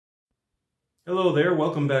Hello there,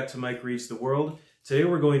 welcome back to Mike Reads the World. Today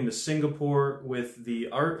we're going to Singapore with The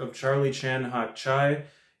Art of Charlie Chan Hock Chye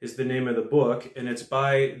is the name of the book, and it's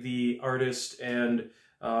by the artist and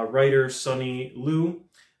writer Sonny Liew.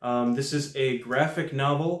 This is a graphic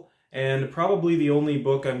novel and probably the only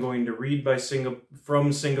book I'm going to read by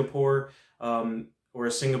from Singapore or a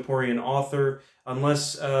Singaporean author,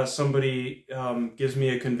 unless somebody gives me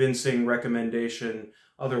a convincing recommendation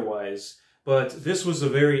otherwise. But this was a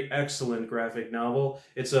very excellent graphic novel.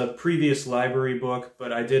 It's a previous library book,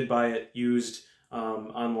 but I did buy it used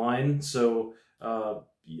online, so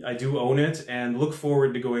I do own it and look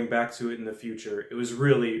forward to going back to it in the future. It was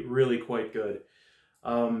really, really quite good.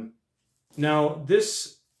 Now,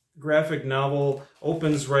 this graphic novel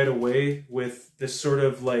opens right away with this sort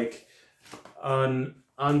of like on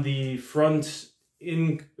the front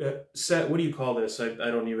set, what do you call this? I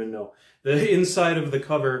don't even know. The inside of the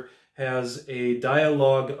cover has a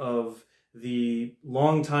dialogue of the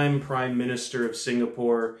longtime Prime Minister of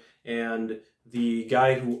Singapore and the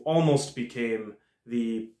guy who almost became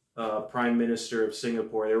the Prime Minister of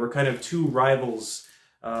Singapore. There were kind of two rivals,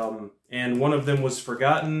 and one of them was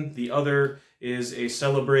forgotten. The other is a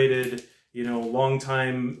celebrated,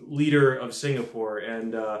 longtime leader of Singapore.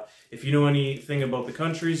 And if you know anything about the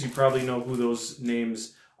countries, you probably know who those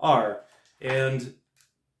names are. And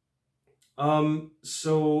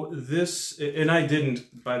so this, and I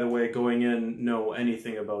didn't, by the way, going in, know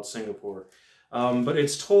anything about Singapore. But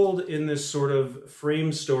it's told in this sort of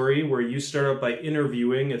frame story where you start out by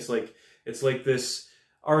interviewing. It's like this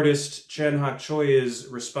artist, Chan Hock Chye, is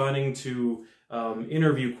responding to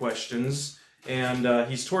interview questions. And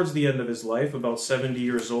he's towards the end of his life, about 70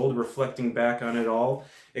 years old, reflecting back on it all.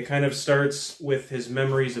 It kind of starts with his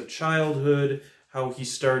memories of childhood, how he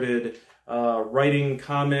started writing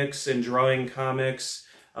comics and drawing comics,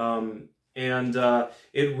 and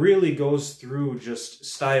it really goes through just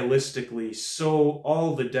stylistically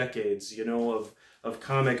all the decades, of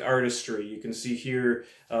comic artistry. You can see here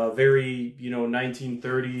very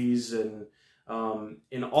 1930s,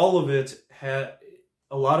 and all of it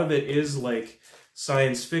a lot of it is like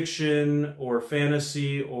science fiction or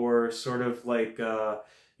fantasy or sort of like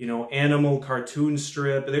animal cartoon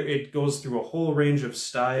strip. It goes through a whole range of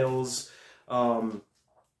styles.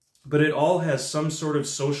 But it all has some sort of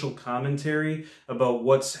social commentary about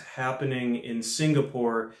what's happening in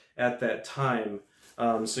Singapore at that time.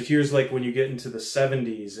 So here's like when you get into the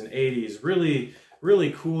 70s and 80s, really,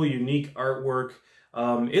 really cool, unique artwork.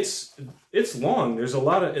 It's long. There's a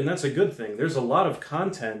lot of, and that's a good thing. There's a lot of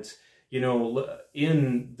content,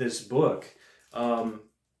 in this book, and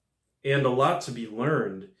a lot to be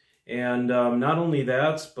learned. And not only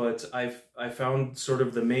that, but I found sort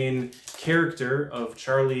of the main character of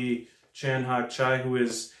Charlie Chan Hock Chye, who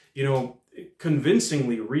is,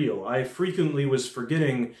 convincingly real. I frequently was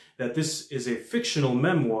forgetting that this is a fictional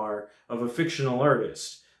memoir of a fictional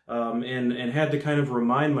artist, and had to kind of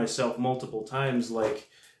remind myself multiple times, like,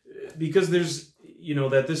 because there's,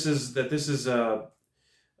 that this is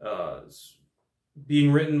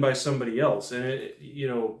being written by somebody else, and it,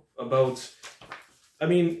 about. I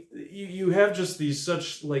mean, you have just these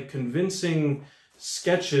such like convincing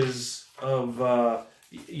sketches of,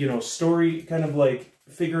 story, kind of like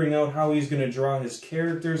figuring out how he's going to draw his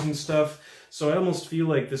characters and stuff. So I almost feel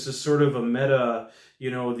like this is sort of a meta,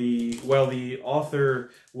 while the author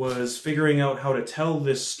was figuring out how to tell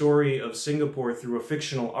this story of Singapore through a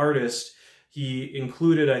fictional artist, he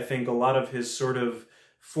included, I think, a lot of his sort of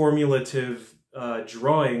formulative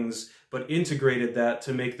drawings, but integrated that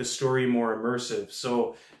to make the story more immersive,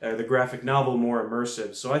 so the graphic novel more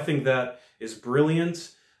immersive. So I think that is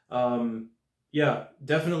brilliant. Yeah,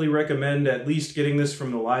 definitely recommend at least getting this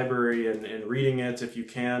from the library and reading it if you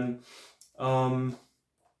can.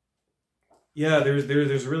 Yeah,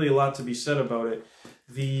 there's really a lot to be said about it.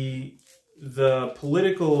 The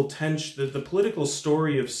political tension, the political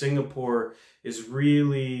story of Singapore is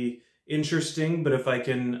really interesting, but if I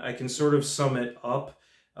can sort of sum it up.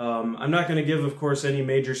 I'm not going to give, of course, any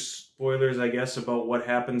major spoilers, I guess, about what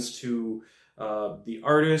happens to the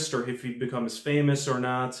artist or if he becomes famous or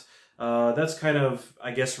not. That's kind of,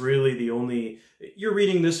 I guess, really the only... You're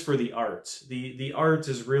reading this for the art. The art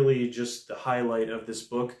is really just the highlight of this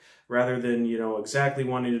book, rather than, exactly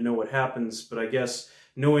wanting to know what happens. But I guess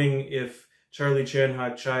knowing if Charlie Chan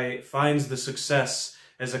Hock Chye finds the success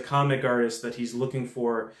as a comic artist that he's looking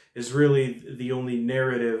for is really the only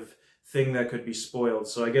narrative thing that could be spoiled,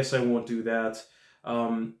 so I guess I won't do that.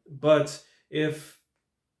 But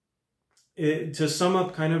to sum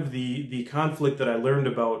up kind of the conflict that I learned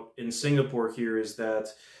about in Singapore here is that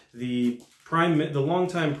the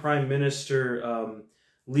longtime Prime Minister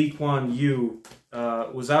Liew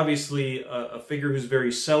was obviously a figure who's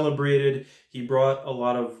very celebrated. He brought a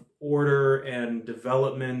lot of order and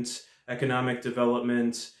development, economic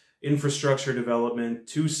development, infrastructure development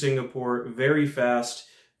to Singapore very fast,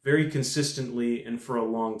 very consistently, and for a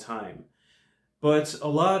long time. But a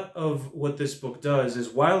lot of what this book does is,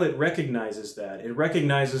 while it recognizes that, it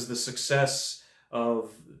recognizes the success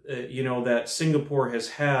of, that Singapore has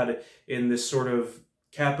had in this sort of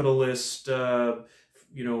capitalist,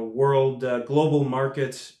 world, global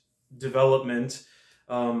market development,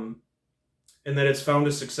 and that it's found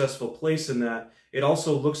a successful place in that. It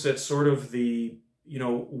also looks at sort of the,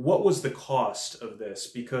 what was the cost of this?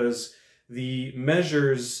 Because the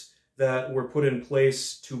measures that were put in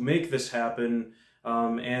place to make this happen,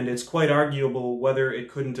 and it's quite arguable whether it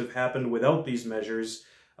couldn't have happened without these measures.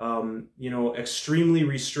 Extremely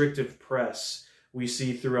restrictive press we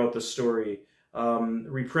see throughout the story,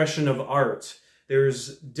 repression of art.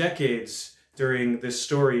 There's decades during this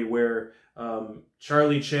story where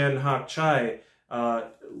Charlie Chan Hock Chye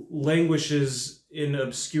languishes in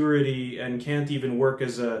obscurity and can't even work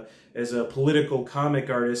as a political comic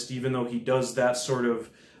artist, even though he does that sort of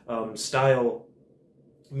style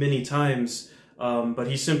many times, but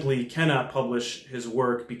he simply cannot publish his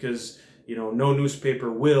work because no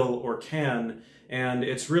newspaper will or can, and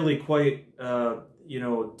it's really quite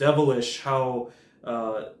devilish how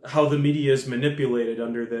the media is manipulated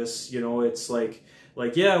under this. It's like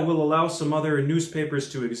yeah, we'll allow some other newspapers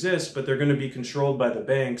to exist, but they're going to be controlled by the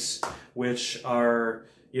banks, which are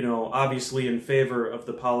obviously in favor of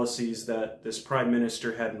the policies that this prime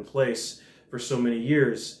minister had in place for so many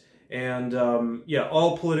years. And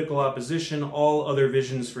all political opposition, all other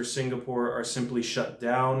visions for Singapore are simply shut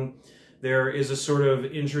down. There is a sort of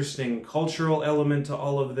interesting cultural element to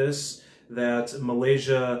all of this, that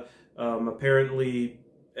Malaysia apparently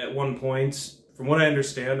at one point, from what I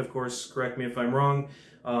understand, of course, correct me if I'm wrong,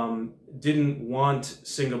 didn't want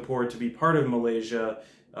Singapore to be part of Malaysia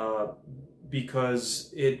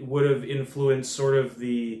because it would have influenced sort of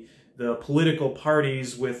the political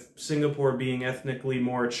parties, with Singapore being ethnically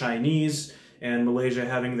more Chinese and Malaysia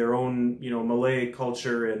having their own, Malay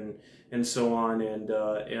culture and so on,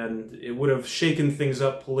 and it would have shaken things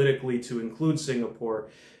up politically to include Singapore.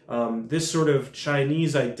 This sort of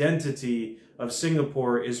Chinese identity of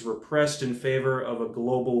Singapore is repressed in favor of a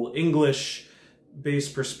global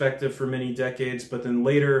English-based perspective for many decades, but then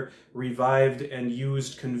later revived and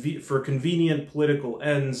used for convenient political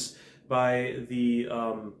ends by the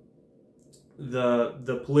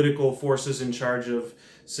political forces in charge of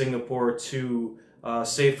Singapore to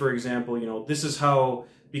say, for example, this is how,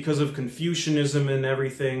 because of Confucianism and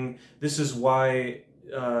everything, this is why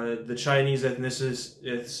the Chinese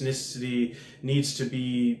ethnicity needs to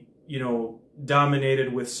be,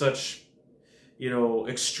 dominated with such,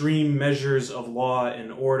 extreme measures of law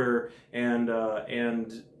and order,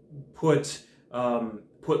 and put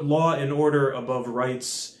law and order above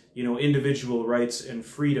rights, individual rights and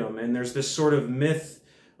freedom. And there's this sort of myth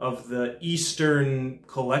of the Eastern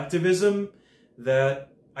collectivism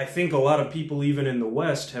that I think a lot of people, even in the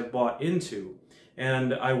West, have bought into.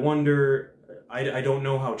 And I wonder, I don't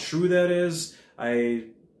know how true that is. I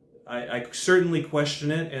certainly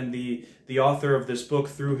question it, and the author of this book,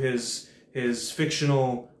 through his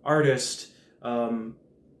fictional artist, an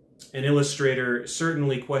illustrator,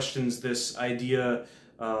 certainly questions this idea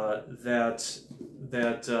that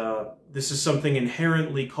this is something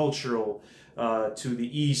inherently cultural to the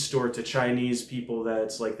East or to Chinese people, that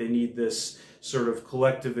it's like they need this sort of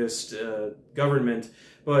collectivist government.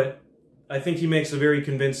 But I think he makes a very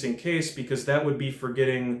convincing case, because that would be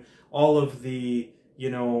forgetting all of the,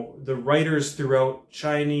 the writers throughout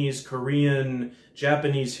Chinese, Korean,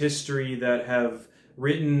 Japanese history that have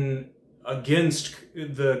written against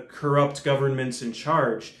the corrupt governments in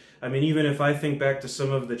charge. I mean, even if I think back to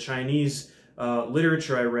some of the Chinese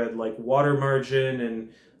literature I read, like Water Margin,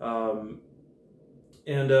 I'll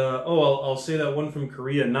say that one from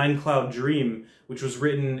Korea, Nine Cloud Dream, which was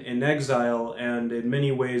written in exile and in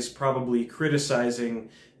many ways probably criticizing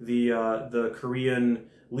the Korean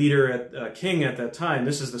leader king at that time.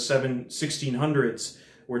 This is the 1600s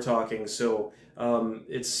we're talking. So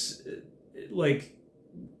it's like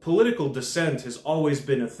political dissent has always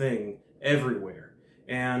been a thing everywhere,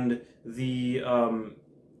 and the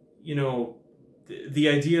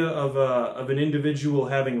idea of an individual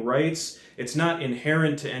having rights, it's not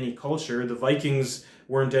inherent to any culture. The Vikings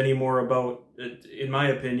weren't any more about, in my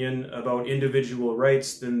opinion, about individual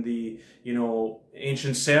rights than the,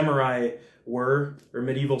 ancient samurai were, or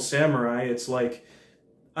medieval samurai. It's like,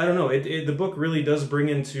 I don't know, the book really does bring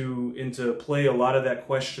into play a lot of that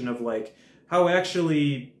question of like, how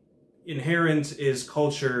actually inherent is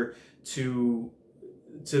culture to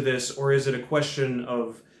this, or is it a question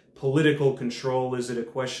of political control? Is it a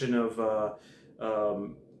question of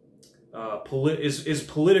is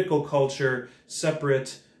political culture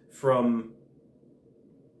separate from,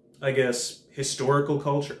 I guess, historical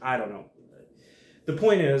culture? I don't know. The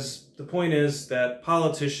point is that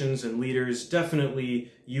politicians and leaders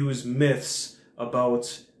definitely use myths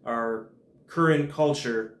about our current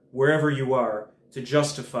culture, wherever you are, to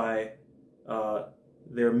justify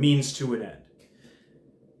their means to an end.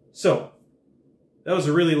 So, that was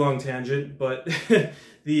a really long tangent, but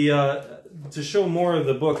to show more of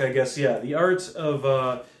the book, I guess, yeah, The Art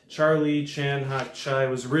of Charlie Chan Hock Chye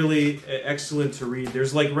was really excellent to read.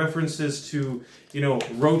 There's like references to, you know,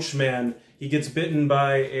 Roachman. He gets bitten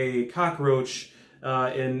by a cockroach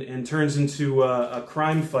and turns into a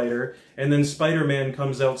crime fighter, and then Spider-Man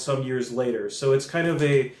comes out some years later. So it's kind of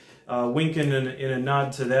a wink and a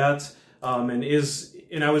nod to that,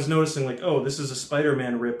 and I was noticing, like, oh, this is a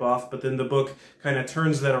Spider-Man ripoff, but then the book kind of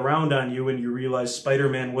turns that around on you and you realize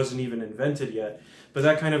Spider-Man wasn't even invented yet. But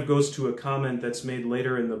that kind of goes to a comment that's made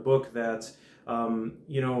later in the book that,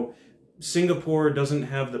 you know, Singapore doesn't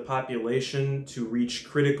have the population to reach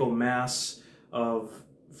critical mass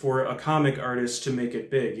for a comic artist to make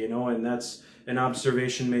it big, you know, and that's an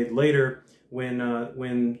observation made later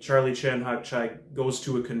when Charlie Chan Hock Chye goes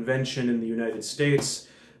to a convention in the United States,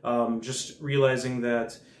 just realizing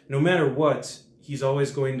that no matter what, he's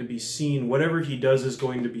always going to be seen, whatever he does is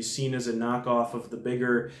going to be seen as a knockoff of the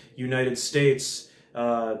bigger United States,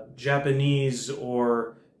 Japanese,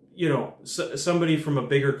 or, you know, somebody from a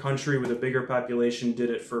bigger country with a bigger population did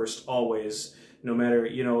it first, always, no matter,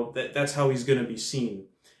 you know, that's how he's going to be seen.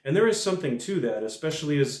 And there is something to that,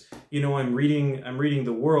 especially as, you know, I'm reading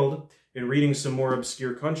the world and reading some more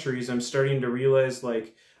obscure countries. I'm starting to realize,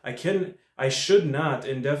 like, I should not,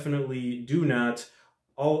 and definitely do not,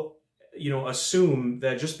 assume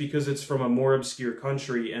that just because it's from a more obscure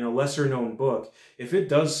country and a lesser known book, if it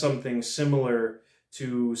does something similar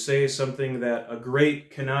to, say, something that a great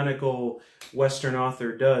canonical Western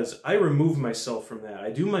author does, I remove myself from that. I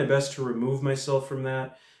do my best to remove myself from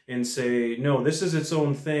that and say, no, this is its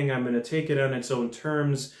own thing. I'm going to take it on its own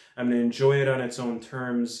terms. I'm going to enjoy it on its own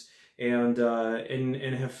terms, and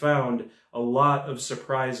have found a lot of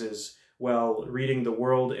surprises while reading the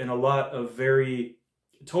world, and a lot of very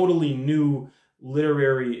totally new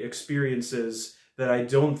literary experiences that I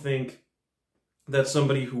don't think that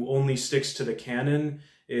somebody who only sticks to the canon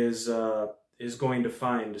is going to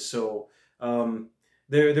find. So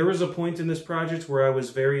there was a point in this project where I was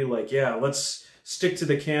very like, yeah, let's stick to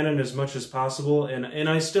the canon as much as possible, and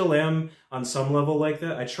I still am on some level like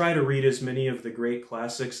that. I try to read as many of the great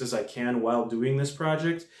classics as I can while doing this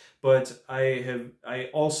project, but I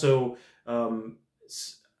also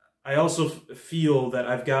feel that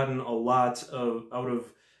I've gotten a lot out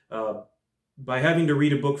of by having to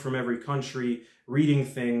read a book from every country, reading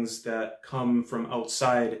things that come from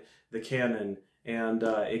outside the canon, and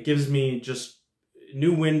it gives me just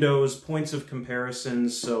new windows, points of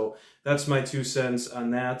comparisons. So that's my 2 cents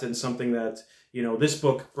on that, and something that, you know, this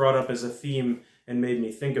book brought up as a theme and made me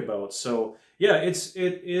think about. So yeah, it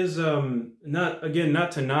is not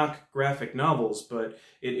to knock graphic novels, but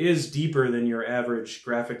it is deeper than your average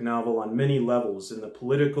graphic novel on many levels, in the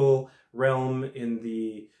political realm, in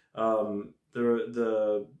the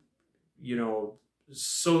you know,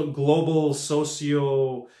 global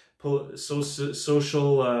social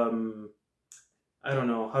I don't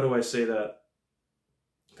know, how do I say that?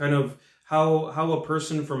 Kind of how a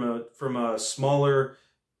person from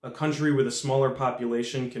a country with a smaller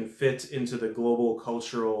population can fit into the global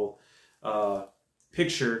cultural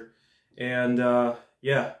picture, and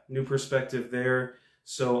yeah, new perspective there.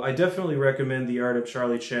 So I definitely recommend The Art of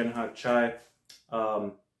Charlie Chan Hock Chye.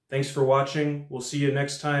 Thanks for watching. We'll see you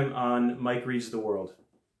next time on Mike Reads the World.